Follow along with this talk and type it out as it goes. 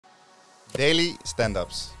Daily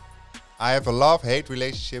stand-ups. I have a love-hate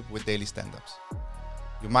relationship with daily stand-ups.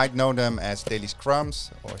 You might know them as daily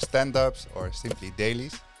scrums or stand-ups or simply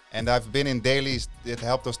dailies. And I've been in dailies that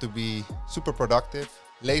helped us to be super productive,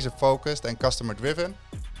 laser-focused and customer-driven.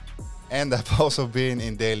 And I've also been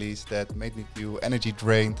in dailies that made me feel energy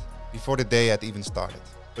drained before the day had even started.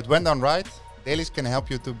 But when done right, dailies can help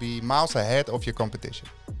you to be miles ahead of your competition.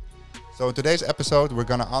 So in today's episode, we're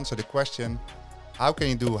going to answer the question, how can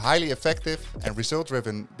you do highly effective and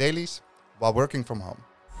result-driven dailies while working from home?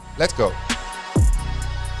 Let's go.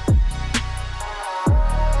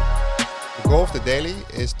 The goal of the daily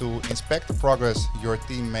is to inspect the progress your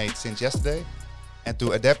team made since yesterday and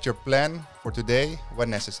to adapt your plan for today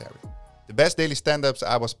when necessary. The best daily stand-ups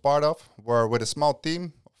I was part of were with a small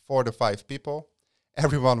team of 4 to 5 people.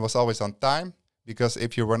 Everyone was always on time, because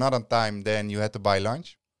if you were not on time, then you had to buy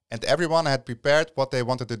lunch. And everyone had prepared what they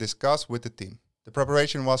wanted to discuss with the team. The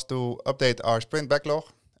preparation was to update our sprint backlog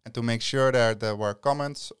and to make sure that there were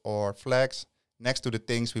comments or flags next to the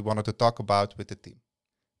things we wanted to talk about with the team.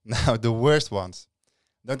 Now, the worst ones.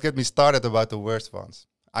 Don't get me started about the worst ones.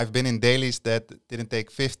 I've been in dailies that didn't take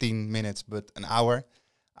 15 minutes, but an hour.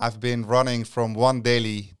 I've been running from one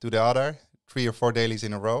daily to the other, 3 or 4 dailies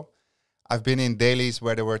in a row. I've been in dailies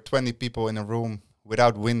where there were 20 people in a room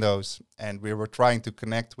without windows, and we were trying to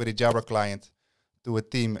connect with a Java client to a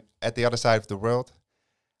team at the other side of the world.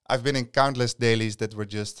 I've been in countless dailies that were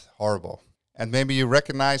just horrible. And maybe you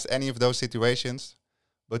recognize any of those situations,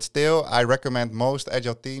 but still I recommend most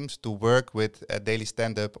agile teams to work with a daily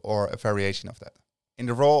stand-up or a variation of that. In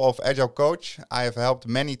the role of agile coach, I have helped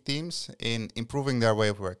many teams in improving their way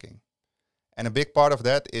of working. And a big part of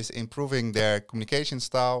that is improving their communication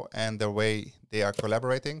style and the way they are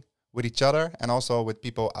collaborating with each other and also with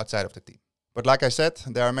people outside of the team. But like I said,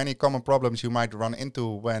 there are many common problems you might run into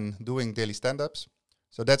when doing daily stand-ups.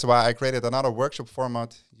 So that's why I created another workshop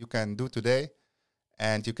format you can do today,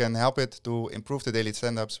 and you can help it to improve the daily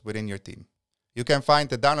stand-ups within your team. You can find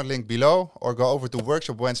the download link below or go over to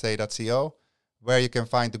workshopwednesday.co, where you can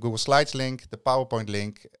find the Google Slides link, the PowerPoint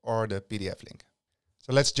link, or the PDF link.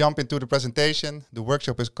 So let's jump into the presentation. The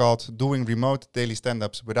workshop is called Doing Remote Daily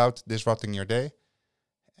Stand-ups Without Disrupting Your Day.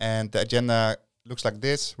 And the agenda looks like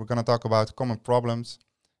this. We're going to talk about common problems,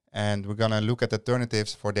 and we're going to look at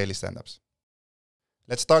alternatives for daily stand-ups.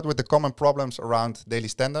 Let's start with the common problems around daily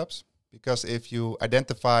stand-ups, because if you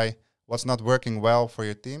identify what's not working well for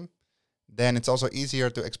your team, then it's also easier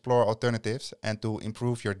to explore alternatives and to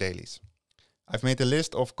improve your dailies. I've made a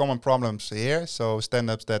list of common problems here, so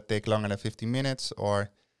stand-ups that take longer than 15 minutes, or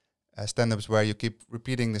stand-ups where you keep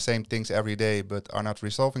repeating the same things every day but are not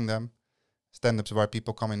resolving them, stand-ups where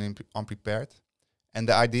people come in unprepared. And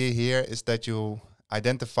the idea here is that you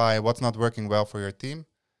identify what's not working well for your team.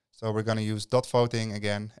 So we're going to use dot voting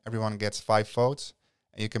again. Everyone gets 5 votes.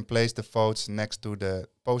 And you can place the votes next to the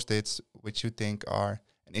post-its which you think are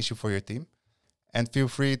an issue for your team. And feel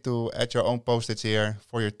free to add your own post-its here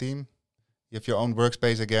for your team. You have your own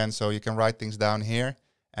workspace again, so you can write things down here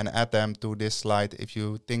and add them to this slide if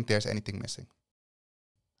you think there's anything missing.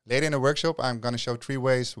 Later in the workshop, I'm going to show 3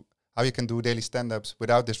 ways how you can do daily stand-ups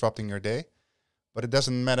without disrupting your day. But it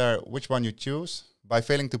doesn't matter which one you choose. By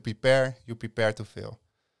failing to prepare, you prepare to fail.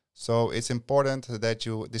 So it's important that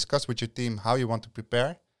you discuss with your team how you want to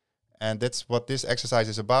prepare. And that's what this exercise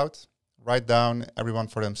is about. Write down, everyone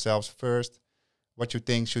for themselves first, what you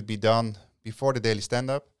think should be done before the daily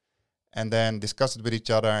stand-up. And then discuss it with each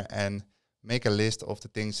other and make a list of the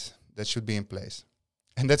things that should be in place.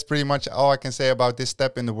 And that's pretty much all I can say about this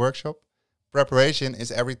step in the workshop. Preparation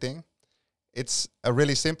is everything. It's a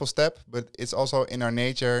really simple step, but it's also in our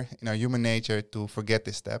nature, in our human nature, to forget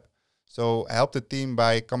this step. So help the team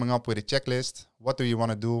by coming up with a checklist. What do you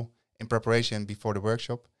want to do in preparation before the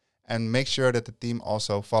workshop? And make sure that the team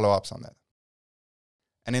also follow up on that.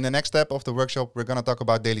 And in the next step of the workshop, we're going to talk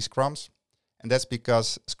about daily scrums. And that's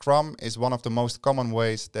because Scrum is one of the most common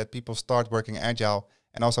ways that people start working agile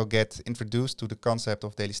and also get introduced to the concept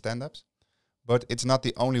of daily stand-ups. But it's not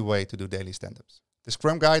the only way to do daily stand-ups. The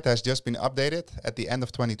Scrum Guide has just been updated at the end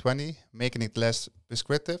of 2020, making it less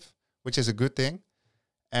prescriptive, which is a good thing.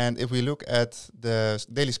 And if we look at the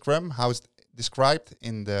daily Scrum, how it's described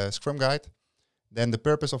in the Scrum Guide, then the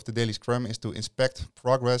purpose of the daily Scrum is to inspect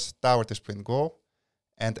progress toward the sprint goal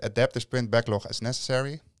and adapt the sprint backlog as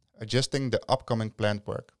necessary, adjusting the upcoming planned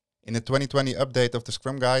work. In the 2020 update of the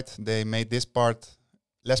Scrum Guide, they made this part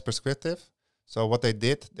less prescriptive. So what they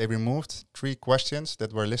did, they removed 3 questions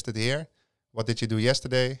that were listed here. What did you do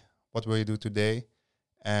yesterday? What will you do today?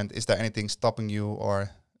 And is there anything stopping you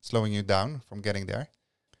or slowing you down from getting there?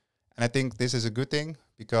 And I think this is a good thing,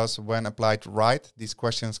 because when applied right, these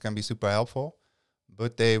questions can be super helpful,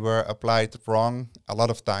 but they were applied wrong a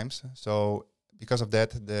lot of times. So because of that,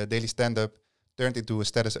 the daily stand-up turned into a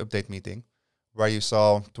status update meeting where you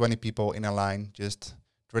saw 20 people in a line just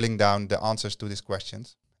drilling down the answers to these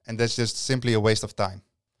questions. And that's just simply a waste of time.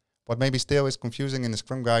 What maybe still is confusing in the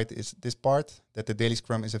Scrum guide is this part, that the daily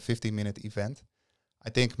Scrum is a 15-minute event.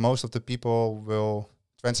 I think most of the people will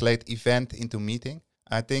translate event into meeting.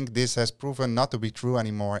 I think this has proven not to be true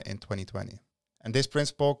anymore in 2020. And this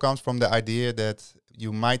principle comes from the idea that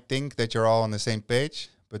you might think that you're all on the same page,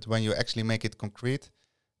 but when you actually make it concrete,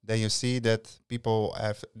 then you see that people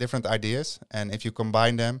have different ideas, and if you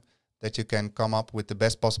combine them, that you can come up with the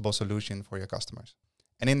best possible solution for your customers.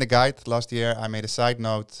 And in the guide last year, I made a side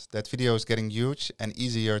note that video is getting huge and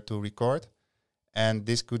easier to record, and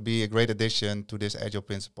this could be a great addition to this agile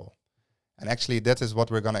principle. And actually, that is what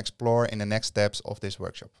we're going to explore in the next steps of this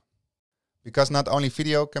workshop. Because not only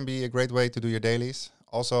video can be a great way to do your dailies,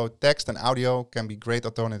 also text and audio can be great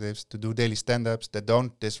alternatives to do daily stand-ups that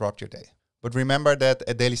don't disrupt your day. But remember that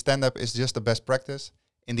a daily stand-up is just a best practice.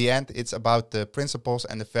 In the end, it's about the principles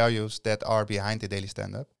and the values that are behind the daily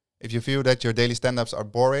stand-up. If you feel that your daily stand-ups are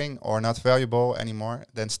boring or not valuable anymore,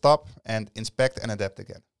 then stop and inspect and adapt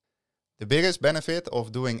again. The biggest benefit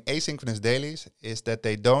of doing asynchronous dailies is that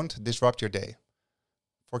they don't disrupt your day.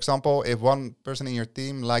 For example, if one person in your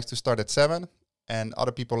team likes to start at 7 and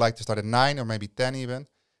other people like to start at 9 or maybe 10 even,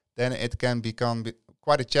 then it can become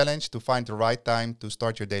quite a challenge to find the right time to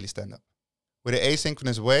start your daily stand-up. With an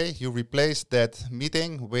asynchronous way, you replace that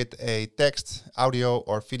meeting with a text, audio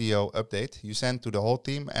or video update you send to the whole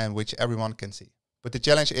team and which everyone can see. But the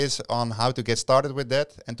challenge is on how to get started with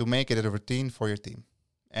that and to make it a routine for your team.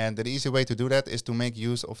 And the easy way to do that is to make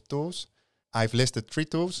use of tools. I've listed 3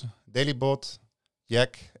 tools: Dailybot,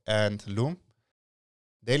 Yak and Loom.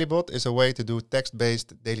 Dailybot is a way to do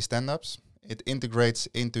text-based daily stand-ups. It integrates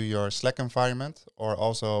into your Slack environment or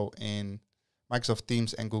also in Microsoft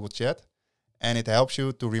Teams and Google Chat. And it helps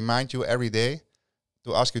you to remind you every day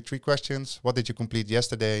to ask you 3 questions. What did you complete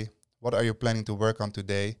yesterday? What are you planning to work on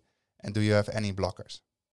today? And do you have any blockers?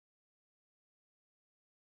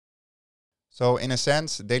 So in a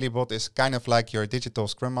sense, Dailybot is kind of like your digital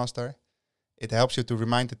Scrum Master. It helps you to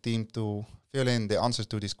remind the team to fill in the answers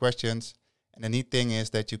to these questions. And the neat thing is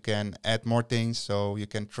that you can add more things, so you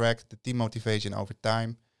can track the team motivation over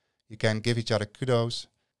time. You can give each other kudos.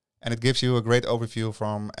 And it gives you a great overview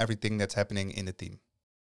from everything that's happening in the team.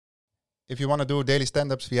 If you want to do daily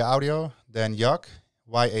stand-ups via audio, then Yak,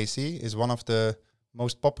 Y-A-C, is one of the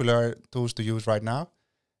most popular tools to use right now.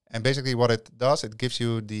 And basically what it does, it gives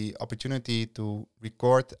you the opportunity to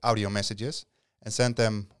record audio messages and send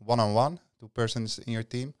them one-on-one to persons in your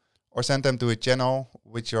team, or send them to a channel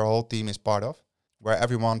which your whole team is part of, where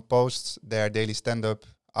everyone posts their daily stand-up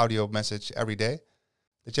audio message every day.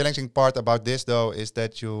 The challenging part about this though is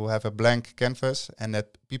that you have a blank canvas and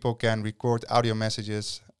that people can record audio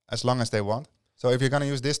messages as long as they want. So if you're going to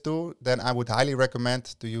use this tool, then I would highly recommend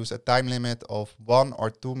to use a time limit of 1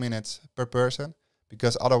 or 2 minutes per person,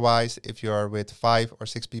 because otherwise if you're with 5 or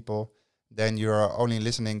 6 people, then you're only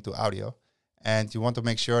listening to audio. And you want to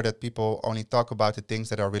make sure that people only talk about the things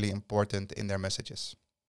that are really important in their messages.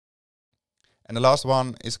 And the last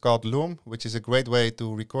one is called Loom, which is a great way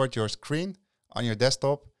to record your screen on your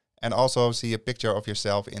desktop and also see a picture of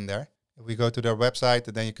yourself in there. If we go to their website,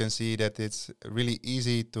 then you can see that it's really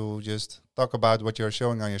easy to just talk about what you're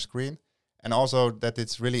showing on your screen, and also that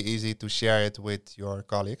it's really easy to share it with your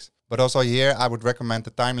colleagues. But also here I would recommend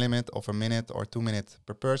a time limit of 1 minute or 2 minutes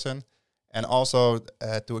per person, and also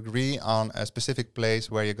to agree on a specific place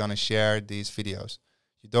where you're going to share these videos.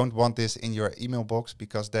 You don't want this in your email box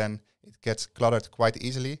because then it gets cluttered quite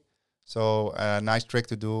easily. So a nice trick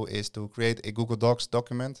to do is to create a Google Docs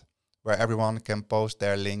document where everyone can post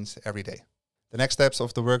their links every day. The next steps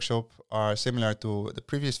of the workshop are similar to the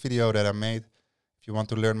previous video that I made. If you want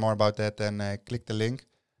to learn more about that, then click the link.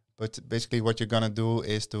 But basically what you're going to do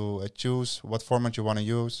is to choose what format you want to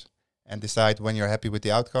use and decide when you're happy with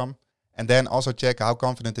the outcome. And then also check how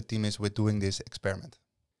confident the team is with doing this experiment.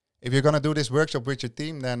 If you're going to do this workshop with your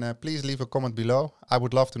team, then please leave a comment below. I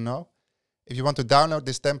would love to know. If you want to download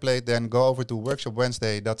this template, then go over to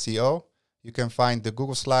workshopwednesday.co. You can find the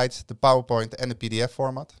Google Slides, the PowerPoint and the PDF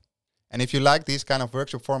format. And if you like these kind of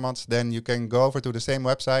workshop formats, then you can go over to the same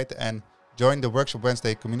website and join the Workshop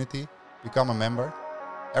Wednesday community, become a member.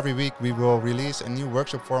 Every week we will release a new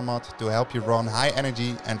workshop format to help you run high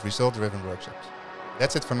energy and result-driven workshops.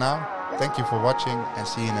 That's it for now. Thank you for watching and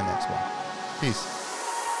see you in the next one. Peace.